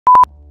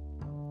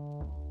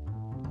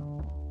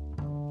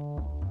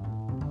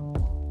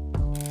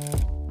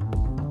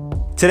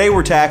Today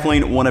we're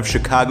tackling one of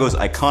Chicago's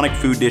iconic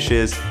food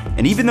dishes,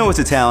 and even though it's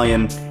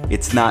Italian,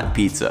 it's not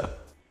pizza.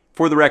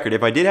 For the record,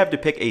 if I did have to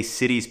pick a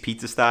city's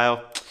pizza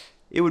style,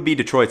 it would be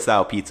Detroit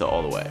style pizza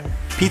all the way.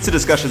 Pizza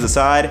discussions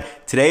aside,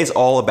 today is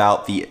all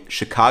about the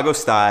Chicago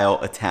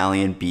style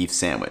Italian beef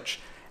sandwich.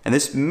 And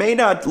this may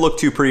not look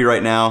too pretty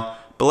right now,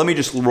 but let me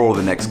just roll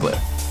the next clip.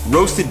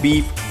 Roasted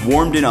beef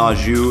warmed in au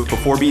jus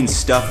before being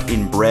stuffed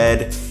in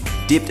bread,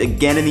 dipped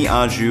again in the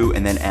au jus,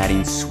 and then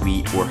adding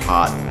sweet or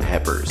hot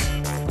peppers.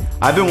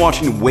 I've been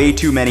watching way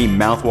too many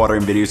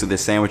mouth-watering videos of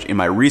this sandwich in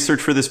my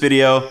research for this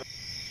video.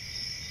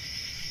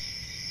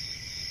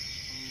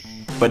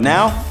 But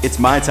now, it's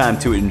my time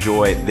to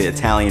enjoy the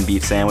Italian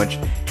beef sandwich,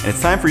 and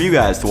it's time for you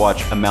guys to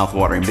watch a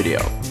mouth-watering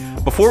video.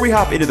 Before we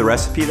hop into the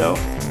recipe though,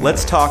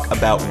 let's talk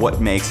about what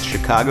makes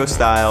Chicago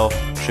style,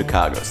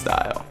 Chicago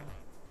style.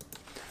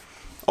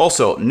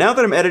 Also, now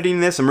that I'm editing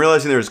this, I'm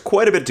realizing there's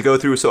quite a bit to go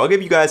through, so I'll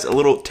give you guys a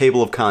little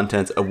table of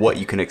contents of what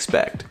you can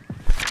expect.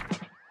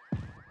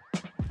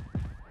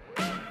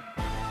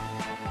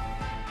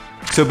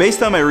 So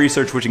based on my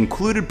research, which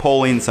included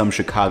polling some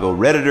Chicago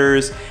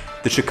Redditors,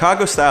 the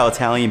Chicago-style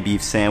Italian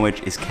beef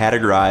sandwich is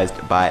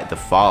categorized by the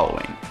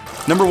following.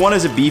 Number 1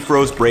 is a beef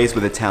roast braised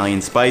with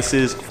Italian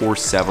spices for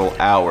several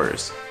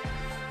hours.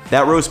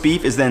 That roast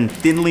beef is then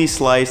thinly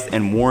sliced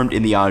and warmed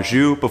in the au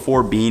jus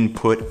before being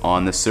put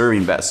on the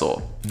serving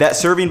vessel. That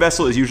serving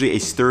vessel is usually a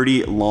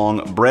sturdy,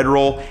 long bread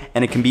roll,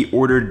 and it can be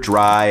ordered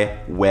dry,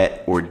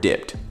 wet, or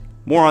dipped.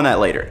 More on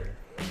that later.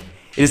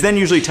 It is then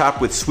usually topped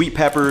with sweet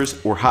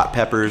peppers or hot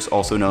peppers,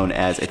 also known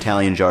as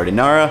Italian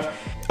giardiniera.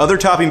 Other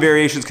topping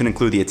variations can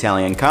include the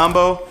Italian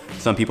combo.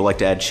 Some people like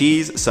to add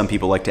cheese, some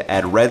people like to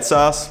add red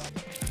sauce.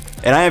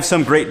 And I have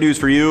some great news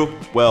for you,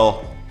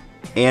 well,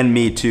 and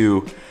me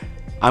too.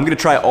 I'm gonna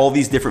try all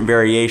these different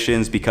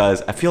variations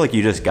because I feel like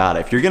you just gotta.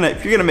 If you're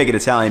gonna make an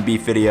Italian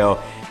beef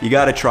video, you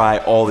gotta try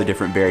all the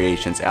different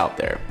variations out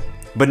there.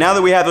 But now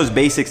that we have those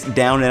basics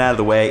down and out of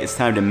the way, it's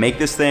time to make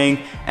this thing,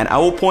 and I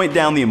will point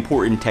down the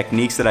important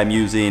techniques that I'm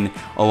using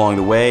along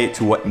the way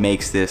to what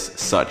makes this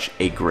such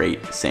a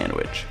great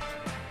sandwich.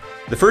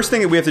 The first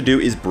thing that we have to do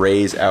is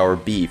braise our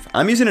beef.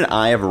 I'm using an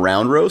eye of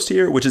round roast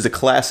here, which is a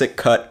classic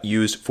cut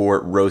used for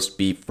roast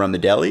beef from the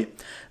deli,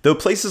 though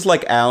places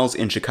like Al's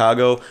in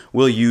Chicago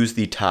will use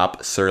the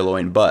top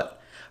sirloin butt.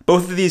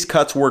 Both of these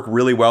cuts work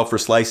really well for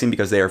slicing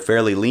because they are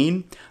fairly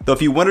lean, though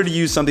if you wanted to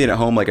use something at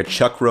home like a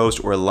chuck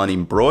roast or a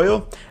London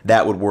broil,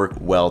 that would work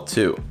well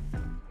too.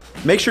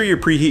 Make sure you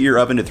preheat your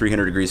oven to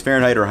 300 degrees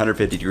Fahrenheit or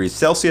 150 degrees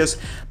Celsius,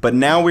 but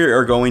now we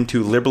are going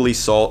to liberally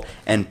salt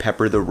and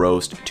pepper the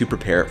roast to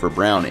prepare it for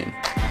browning.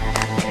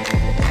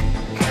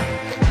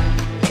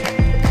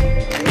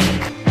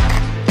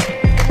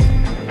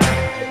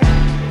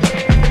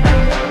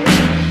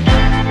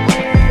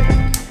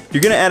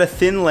 You're gonna add a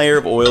thin layer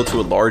of oil to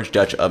a large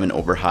Dutch oven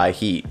over high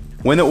heat.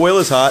 When the oil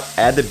is hot,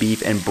 add the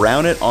beef and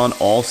brown it on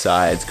all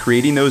sides,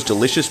 creating those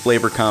delicious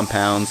flavor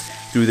compounds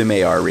through the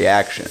Maillard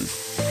reaction.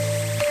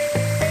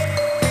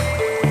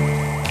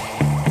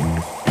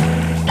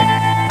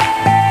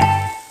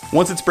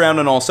 Once it's browned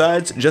on all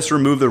sides, just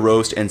remove the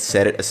roast and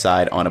set it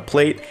aside on a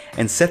plate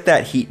and set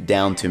that heat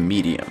down to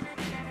medium.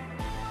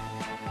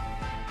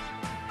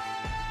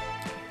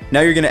 Now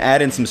you're gonna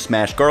add in some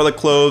smashed garlic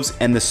cloves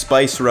and the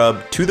spice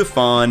rub to the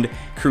fond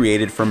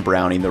created from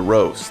browning the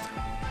roast.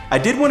 I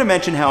did want to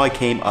mention how I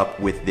came up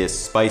with this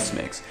spice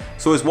mix.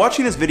 So I was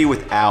watching this video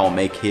with Al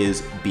make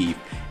his beef,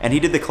 and he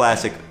did the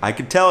classic, I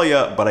could tell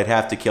ya, but I'd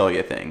have to kill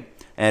ya thing.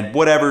 And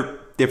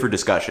whatever, different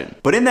discussion.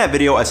 But in that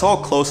video, I saw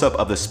a close-up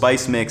of the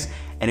spice mix,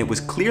 and it was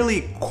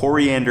clearly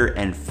coriander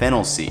and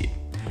fennel seed.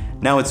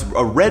 Now it's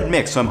a red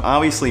mix, so I'm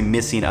obviously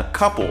missing a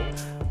couple.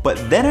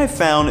 But then I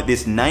found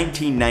this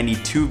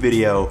 1992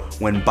 video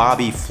when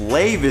Bobby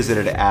Flay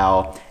visited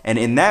Al, and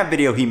in that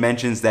video he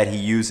mentions that he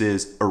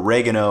uses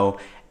oregano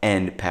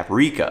and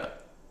paprika.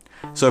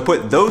 So I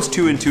put those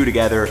two and two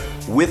together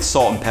with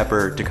salt and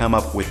pepper to come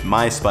up with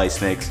my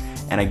spice mix,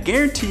 and I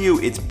guarantee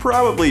you it's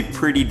probably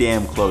pretty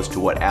damn close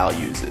to what Al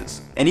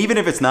uses. And even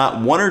if it's not,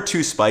 1 or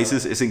 2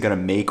 spices isn't gonna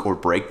make or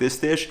break this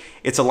dish.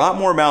 It's a lot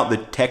more about the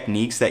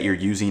techniques that you're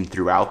using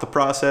throughout the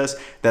process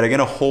that are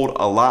gonna hold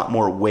a lot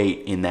more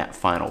weight in that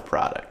final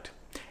product.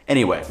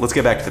 Anyway, let's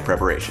get back to the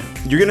preparation.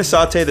 You're gonna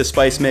saute the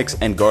spice mix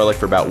and garlic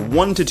for about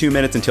 1 to 2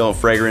 minutes until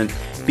fragrant,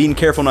 being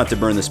careful not to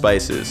burn the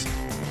spices.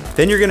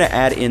 Then you're gonna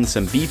add in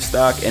some beef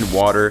stock and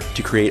water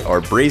to create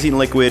our braising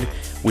liquid,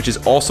 which is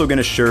also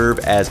gonna serve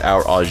as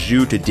our au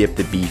jus to dip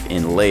the beef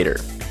in later.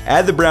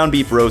 Add the brown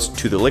beef roast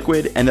to the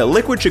liquid, and the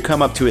liquid should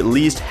come up to at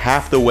least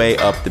half the way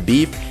up the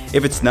beef.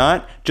 If it's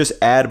not, just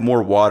add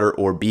more water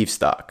or beef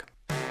stock.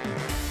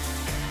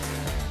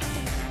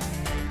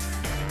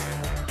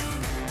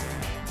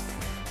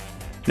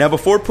 Now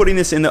before putting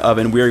this in the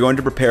oven, we are going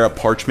to prepare a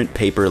parchment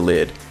paper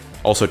lid.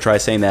 Also try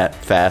saying that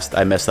fast,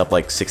 I messed up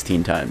like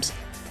 16 times.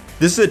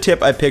 This is a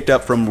tip I picked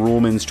up from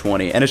Ruhlman's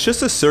 20, and it's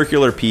just a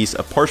circular piece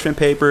of parchment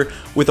paper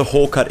with a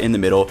hole cut in the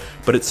middle,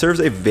 but it serves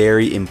a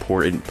very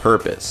important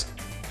purpose.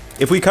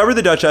 If we cover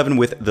the Dutch oven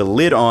with the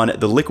lid on,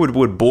 the liquid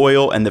would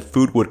boil and the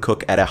food would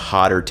cook at a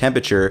hotter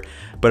temperature.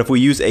 But if we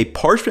use a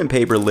parchment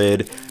paper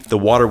lid, the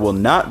water will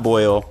not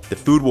boil, the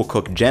food will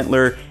cook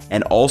gentler,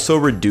 and also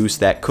reduce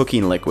that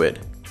cooking liquid.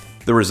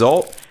 The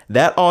result?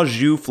 That au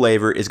jus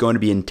flavor is going to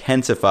be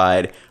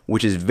intensified,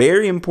 which is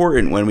very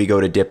important when we go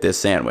to dip this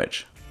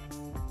sandwich.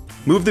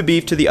 Move the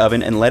beef to the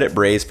oven and let it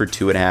braise for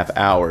 2.5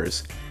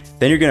 hours.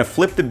 Then you're going to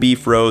flip the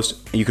beef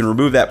roast, and you can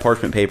remove that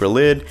parchment paper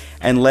lid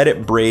and let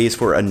it braise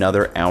for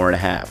another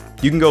 1.5 hours.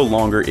 You can go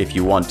longer if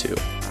you want to.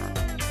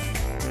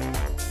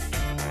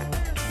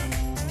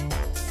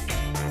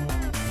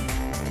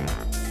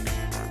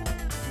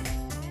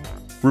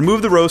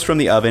 Remove the roast from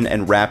the oven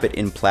and wrap it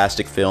in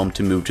plastic film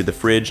to move to the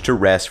fridge to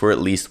rest for at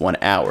least 1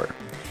 hour.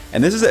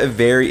 And this is a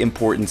very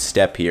important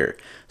step here.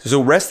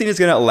 So resting is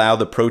going to allow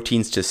the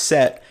proteins to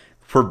set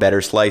for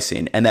better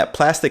slicing, and that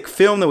plastic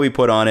film that we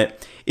put on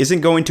it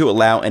isn't going to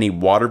allow any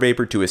water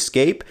vapor to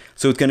escape,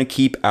 so it's going to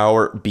keep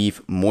our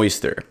beef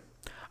moister.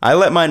 I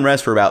let mine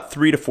rest for about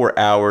 3 to 4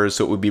 hours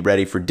so it would be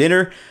ready for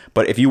dinner,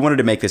 but if you wanted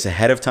to make this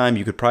ahead of time,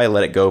 you could probably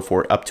let it go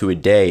for up to a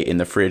day in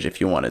the fridge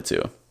if you wanted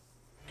to.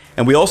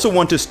 And we also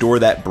want to store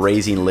that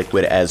braising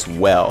liquid as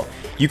well.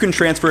 You can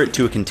transfer it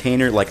to a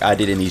container like I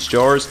did in these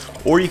jars,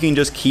 or you can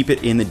just keep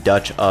it in the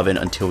Dutch oven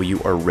until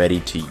you are ready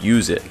to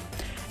use it.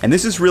 And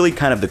this is really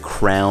kind of the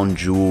crown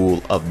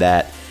jewel of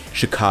that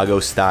Chicago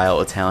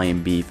style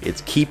Italian beef.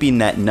 It's keeping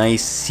that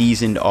nice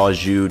seasoned au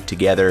jus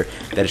together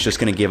that is just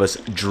going to give us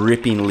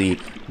drippingly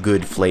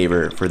good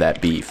flavor for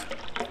that beef.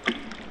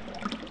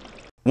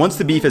 Once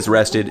the beef is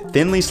rested,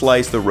 thinly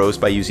slice the roast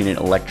by using an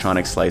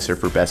electronic slicer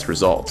for best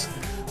results.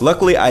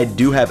 Luckily, I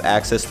do have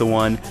access to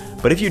one,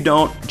 but if you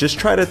don't, just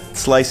try to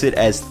slice it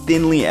as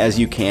thinly as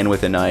you can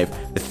with a knife.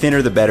 The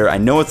thinner the better. I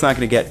know it's not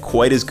going to get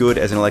quite as good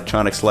as an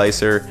electronic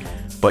slicer,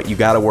 but you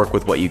got to work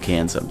with what you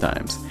can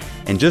sometimes.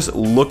 And just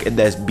look at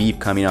this beef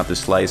coming out the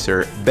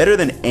slicer, better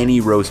than any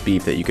roast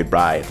beef that you could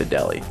buy at the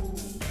deli.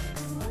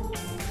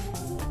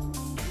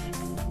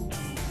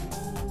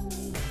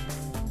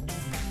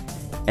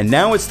 And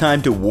now it's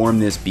time to warm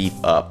this beef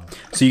up.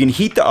 So you can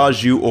heat the au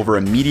jus over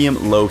a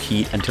medium-low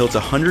heat until it's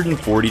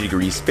 140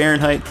 degrees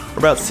Fahrenheit or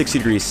about 60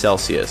 degrees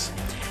Celsius.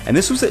 And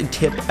this was a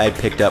tip I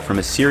picked up from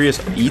a Serious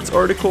Eats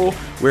article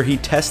where he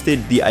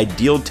tested the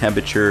ideal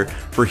temperature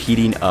for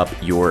heating up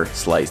your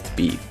sliced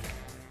beef.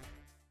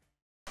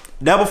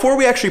 Now before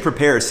we actually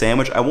prepare a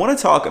sandwich, I want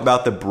to talk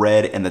about the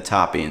bread and the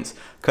toppings,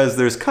 because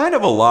there's kind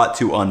of a lot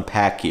to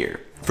unpack here.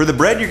 For the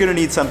bread, you're going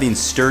to need something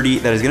sturdy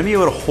that is going to be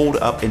able to hold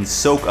up and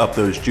soak up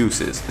those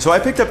juices. So I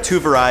picked up 2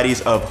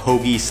 varieties of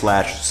hoagie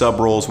 / sub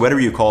rolls, whatever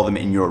you call them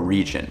in your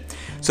region.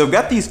 So I've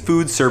got these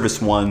food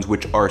service ones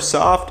which are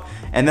soft,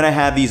 and then I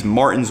have these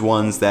Martin's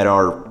ones that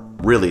are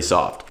really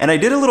soft. And I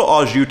did a little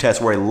au jus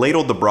test where I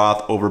ladled the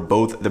broth over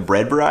both the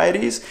bread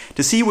varieties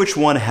to see which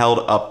one held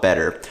up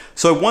better.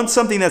 So I want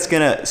something that's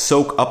gonna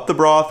soak up the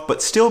broth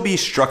but still be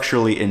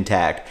structurally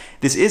intact.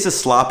 This is a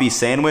sloppy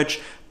sandwich,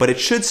 but it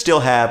should still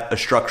have a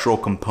structural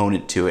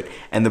component to it,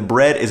 and the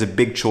bread is a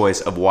big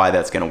choice of why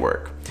that's gonna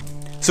work.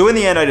 So in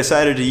the end, I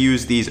decided to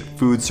use these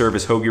food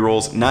service hoagie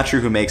rolls. Not sure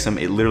who makes them,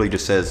 it literally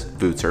just says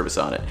food service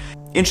on it.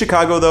 In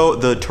Chicago though,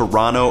 the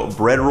Toronto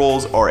bread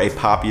rolls are a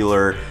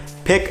popular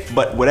pick,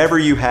 but whatever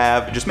you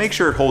have, just make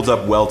sure it holds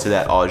up well to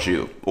that au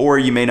jus, or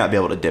you may not be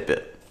able to dip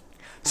it.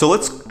 So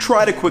let's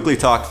try to quickly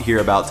talk here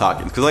about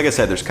toppings, because like I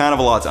said, there's kind of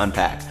a lot to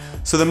unpack.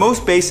 So the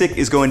most basic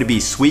is going to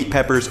be sweet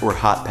peppers or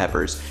hot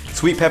peppers.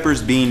 Sweet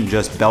peppers being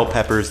just bell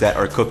peppers that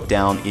are cooked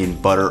down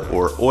in butter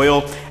or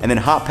oil, and then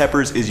hot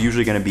peppers is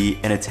usually going to be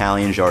an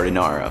Italian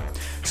giardiniera.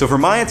 So for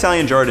my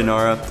Italian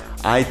giardiniera,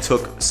 I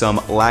took some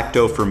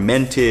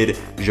lacto-fermented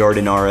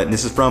giardiniera, and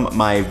this is from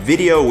my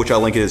video, which I'll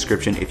link in the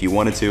description if you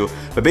wanted to.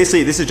 But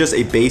basically, this is just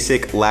a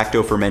basic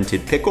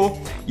lacto-fermented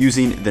pickle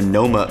using the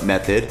Noma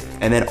method.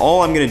 And then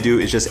all I'm gonna do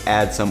is just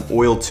add some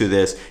oil to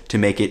this to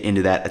make it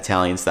into that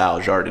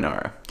Italian-style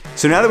giardiniera.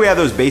 So now that we have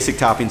those basic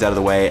toppings out of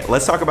the way,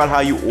 let's talk about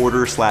how you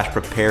order /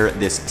 prepare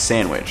this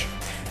sandwich.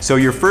 So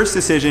your first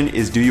decision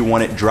is, do you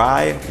want it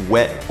dry,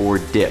 wet, or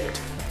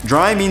dipped?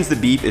 Dry means the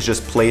beef is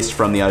just placed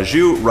from the au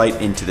jus right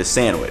into the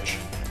sandwich.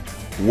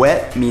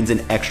 Wet means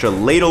an extra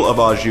ladle of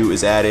au jus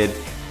is added.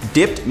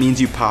 Dipped means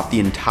you pop the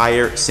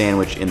entire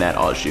sandwich in that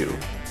au jus.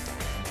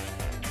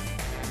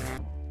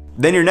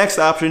 Then your next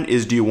option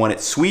is, do you want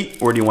it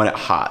sweet or do you want it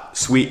hot?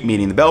 Sweet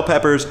meaning the bell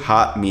peppers,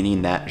 hot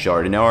meaning that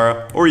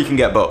giardiniera, or you can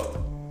get both.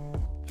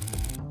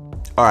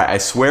 All right, I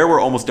swear we're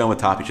almost done with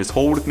toppings. Just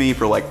hold with me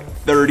for like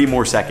 30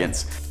 more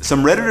seconds.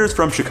 Some Redditors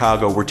from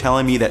Chicago were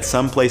telling me that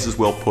some places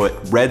will put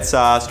red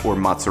sauce or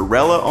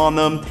mozzarella on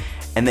them,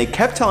 and they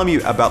kept telling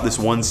me about this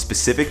one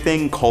specific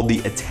thing called the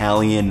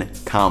Italian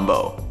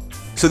combo.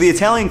 So the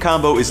Italian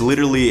combo is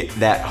literally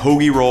that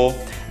hoagie roll,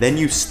 then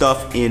you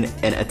stuff in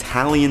an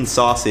Italian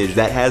sausage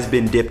that has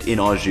been dipped in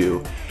au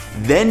jus,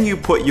 then you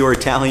put your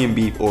Italian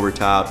beef over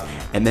top,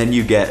 and then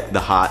you get the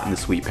hot and the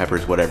sweet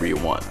peppers, whatever you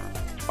want.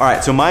 All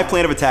right, so my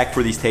plan of attack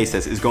for these taste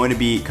tests is going to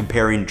be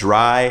comparing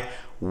dry,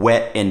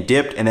 wet, and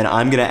dipped, and then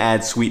I'm gonna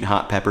add sweet and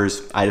hot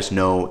peppers. I just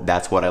know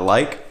that's what I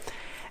like.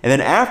 And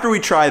then after we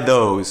try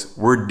those,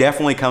 we're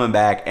definitely coming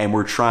back and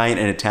we're trying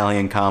an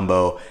Italian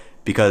combo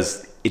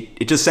because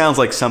it just sounds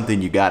like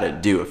something you gotta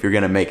do. If you're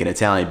gonna make an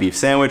Italian beef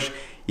sandwich,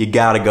 you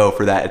gotta go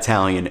for that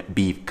Italian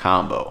beef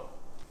combo.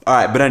 All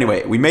right, but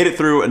anyway, we made it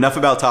through. Enough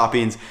about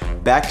toppings.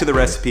 Back to the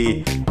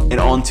recipe and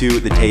onto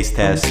the taste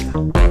test.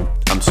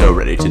 I'm so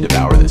ready to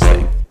devour this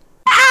thing.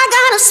 I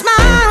got a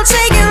smile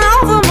taking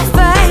over my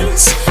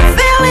face,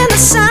 feeling the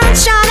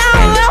sunshine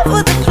all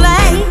over the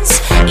place.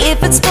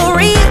 If it's for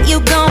real, you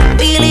gon'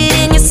 feel it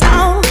in your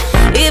soul.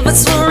 If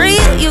it's for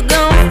real, you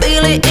gon'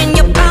 feel it in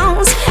your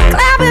bones.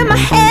 Clapping my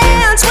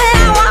hands when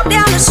I walk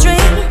down the street.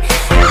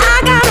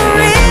 I got a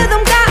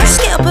rhythm, got a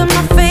skip in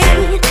my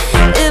feet.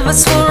 If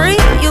it's for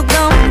real, you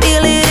gon'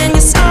 feel it in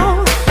your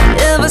soul.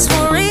 If it's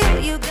for real,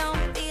 you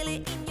gon' feel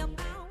it in your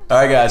bones. All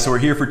right, guys, so we're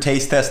here for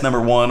taste test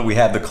number 1. We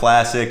have the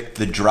classic,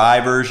 the dry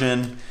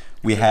version.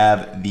 We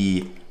have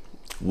the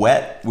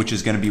wet, which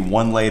is gonna be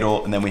 1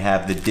 ladle, and then we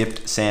have the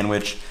dipped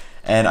sandwich.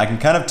 And I can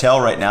kind of tell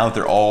right now that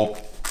they're all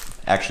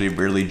actually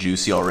really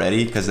juicy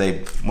already because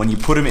when you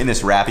put them in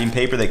this wrapping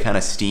paper, they kind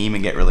of steam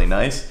and get really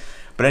nice.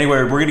 But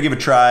anyway, we're gonna give it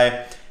a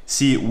try,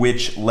 see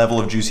which level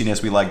of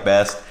juiciness we like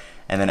best.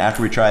 And then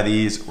after we try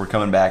these, we're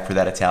coming back for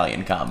that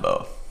Italian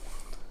combo.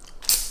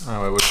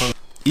 All right, which one?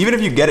 Even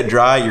if you get it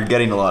dry, you're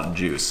getting a lot of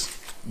juice.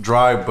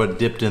 Dry, but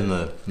dipped in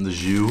the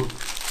jus.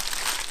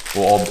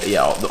 Well,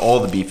 all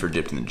the beef are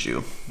dipped in the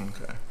jus.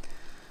 Okay.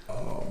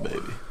 Oh,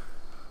 baby.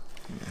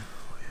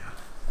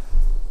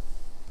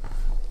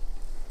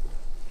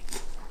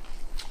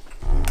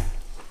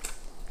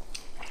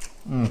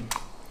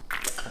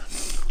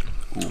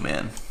 Ooh,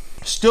 man.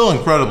 Still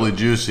incredibly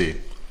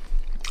juicy.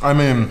 I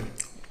mean,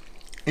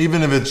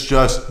 even if it's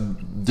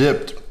just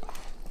dipped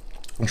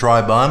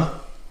dry bun.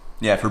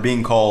 Yeah, for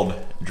being called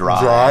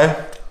dry.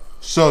 Dry,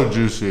 so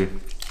juicy.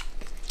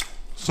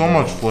 So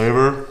much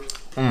flavor.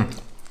 How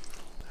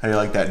do you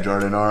like that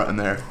giardiniera in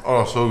there?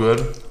 Oh, so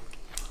good.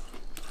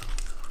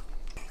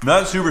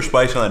 Not super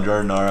spicy on the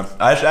giardiniera.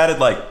 I just added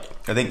like,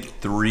 I think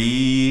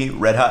 3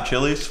 red hot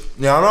chilies.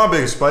 Yeah, I'm not a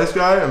big spice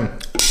guy, and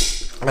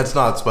that's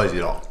not spicy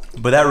at all.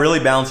 But that really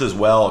balances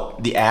well.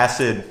 The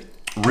acid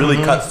really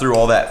cuts through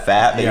all that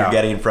fat that you're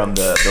getting from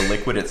the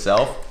liquid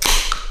itself.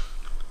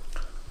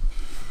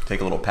 Take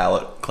a little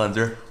palate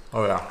cleanser.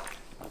 Oh yeah.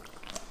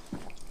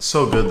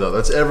 So good though.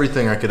 That's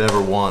everything I could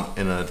ever want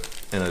in an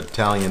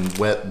Italian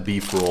wet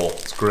beef roll.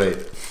 It's great.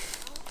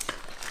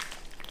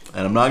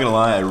 And I'm not gonna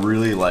lie, I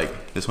really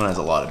like, this one has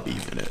a lot of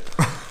beef in it.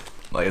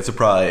 Like it's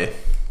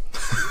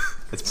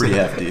it's pretty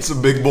hefty. It's a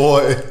big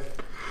boy.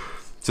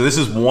 So this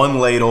is 1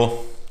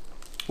 ladle,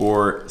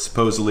 or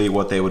supposedly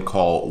what they would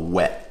call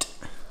wet.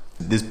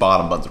 This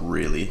bottom bun's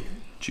really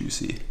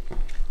juicy.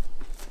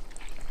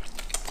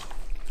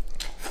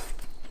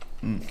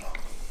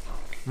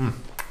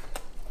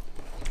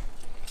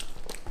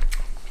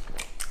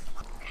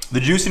 The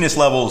juiciness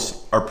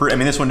levels are pretty, I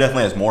mean this one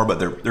definitely has more, but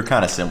they're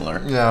kind of similar.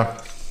 Yeah.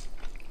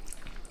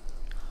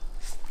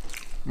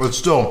 But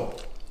still,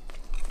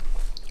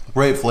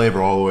 great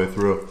flavor all the way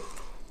through.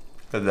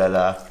 Did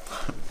that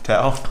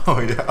towel? Oh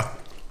yeah.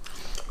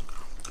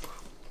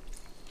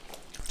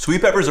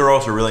 Sweet peppers are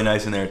also really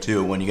nice in there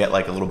too when you get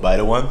like a little bite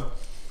of one.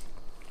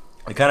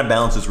 It kind of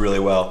balances really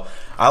well.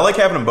 I like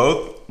having them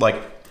both.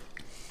 Like,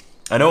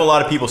 I know a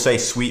lot of people say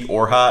sweet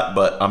or hot,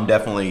 but I'm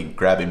definitely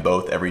grabbing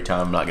both every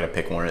time. I'm not gonna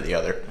pick one or the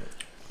other.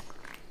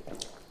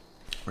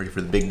 Ready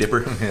for the Big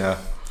Dipper? Yeah.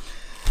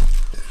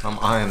 I'm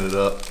eyeing it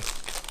up.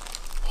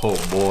 Oh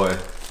boy.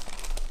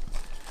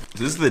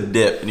 This is the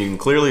dip, and you can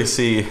clearly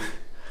see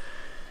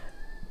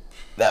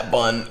that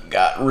bun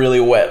got really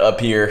wet up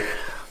here.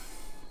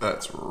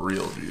 That's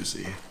real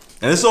juicy.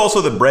 And this is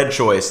also the bread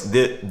choice.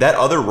 That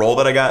other roll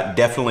that I got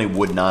definitely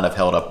would not have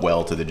held up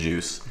well to the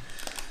juice.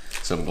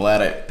 So I'm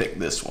glad I picked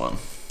this one.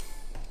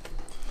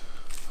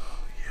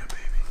 Oh yeah,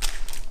 baby.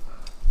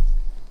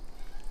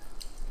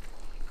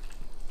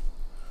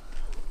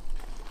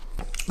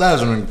 That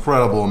is an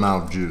incredible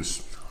amount of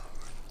juice.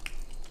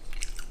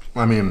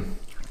 I mean,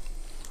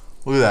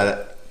 look at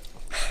that.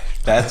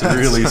 That's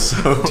really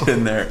soaked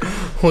in there.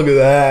 Look at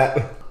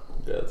that.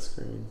 That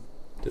screen.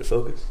 Did it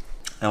focus?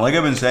 And like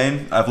I've been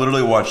saying, I've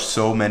literally watched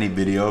so many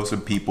videos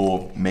of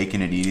people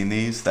making and eating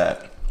these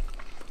that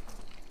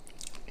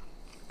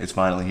it's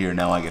finally here.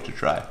 Now I get to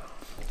try.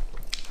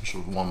 There's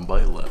 1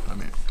 bite left. I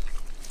mean,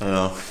 I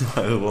know.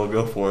 Might as well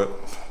go for it.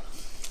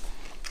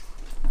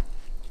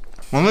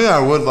 one thing I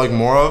would like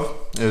more of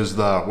is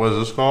what is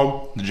this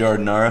called? The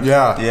giardiniera?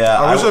 Yeah.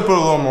 Yeah. I wish I put a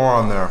little more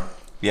on there.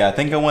 Yeah, I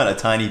think I went a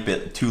tiny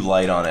bit too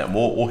light on it.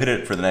 We'll hit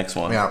it for the next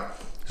one. Yeah.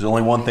 There's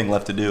only one thing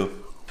left to do.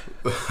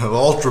 The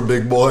ultra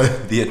big boy.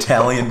 The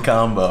Italian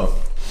combo.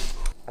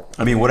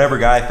 I mean, whatever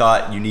guy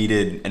thought you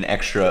needed an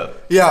extra.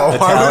 Yeah,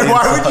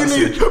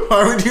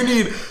 why would you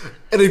need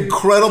an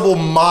incredible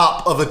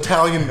mop of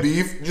Italian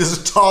beef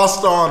just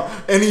tossed on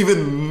an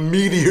even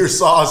meatier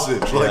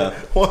sausage? Like, Yeah.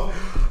 what?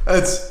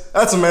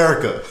 That's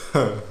America.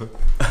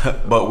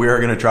 But we are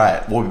gonna try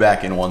it. We'll be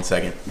back in 1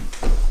 second.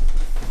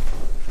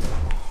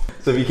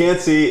 So if you can't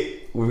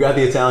see, we've got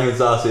the Italian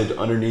sausage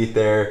underneath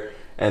there,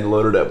 and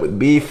loaded up with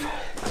beef.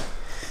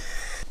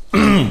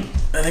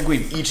 I think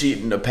we've each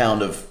eaten a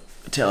pound of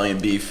Italian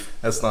beef.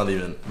 That's not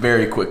even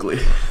very quickly.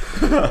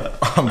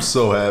 I'm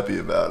so happy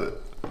about it.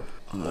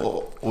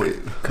 Oh, wait,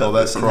 oh,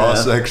 that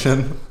cross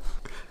section.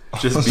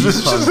 Just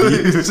beef on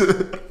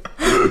beef.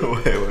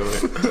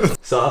 Wait.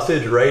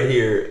 Sausage right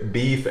here,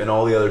 beef, and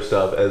all the other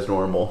stuff as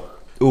normal.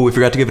 Ooh, we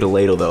forgot to give it a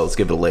ladle though. Let's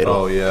give it a ladle.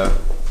 Oh yeah.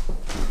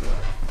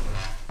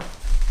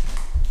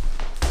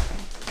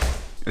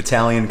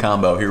 Italian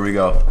combo. Here we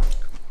go.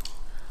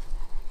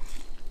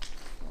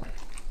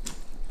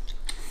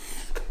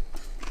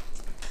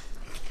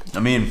 I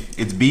mean,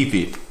 it's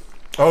beefy.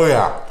 Oh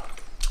yeah.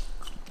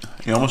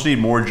 You almost need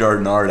more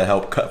giardiniera to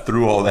help cut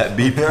through all that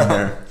beef in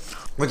there.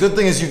 The good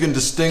thing is you can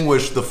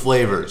distinguish the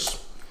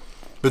flavors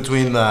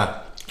between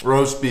the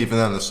roast beef and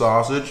then the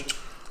sausage,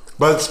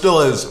 but it still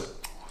is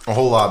a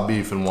whole lot of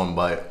beef in one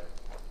bite.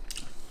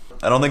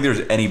 I don't think there's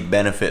any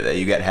benefit that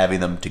you get having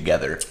them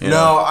together.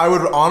 No, I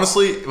would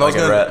honestly, if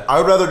I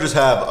would rather just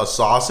have a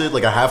sausage,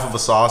 like a half of a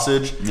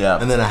sausage,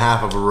 and then a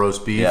half of a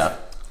roast beef. Yeah.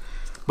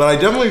 But I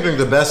definitely think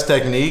the best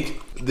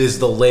technique is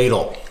the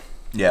ladle.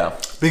 Yeah.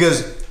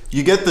 Because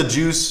you get the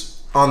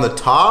juice on the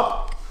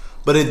top,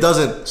 but it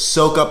doesn't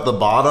soak up the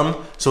bottom,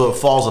 so it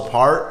falls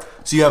apart.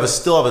 So you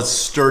still have a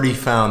sturdy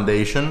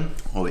foundation.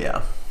 Oh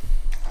yeah.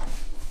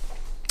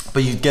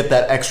 But you get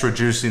that extra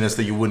juiciness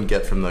that you wouldn't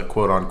get from the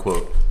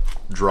quote-unquote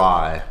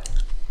dry.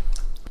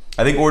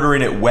 I think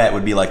ordering it wet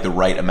would be like the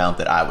right amount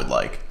that I would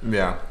like.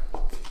 Yeah.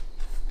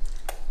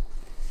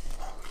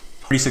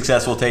 Pretty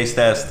successful taste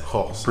test.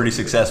 Oh, pretty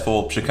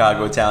successful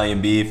Chicago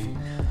Italian beef.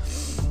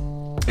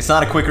 It's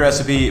not a quick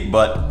recipe,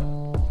 but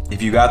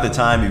if you got the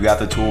time, you've got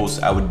the tools,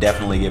 I would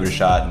definitely give it a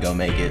shot and go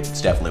make it.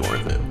 It's definitely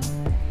worth it.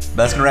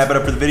 That's gonna wrap it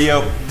up for the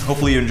video.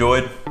 Hopefully you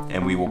enjoyed,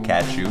 and we will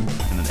catch you in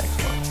the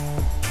next one.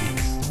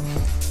 Peace.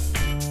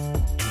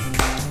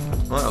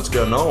 All right, let's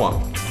get another one.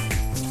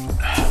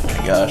 Oh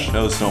my gosh,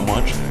 that was so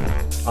much.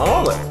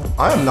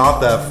 I am not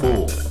that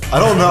full. I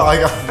don't know. I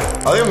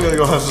think I'm gonna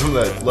go have some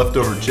of that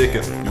leftover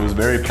chicken. It was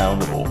very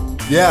poundable.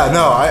 Yeah,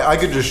 no, I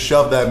could just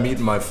shove that meat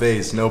in my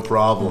face, no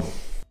problem.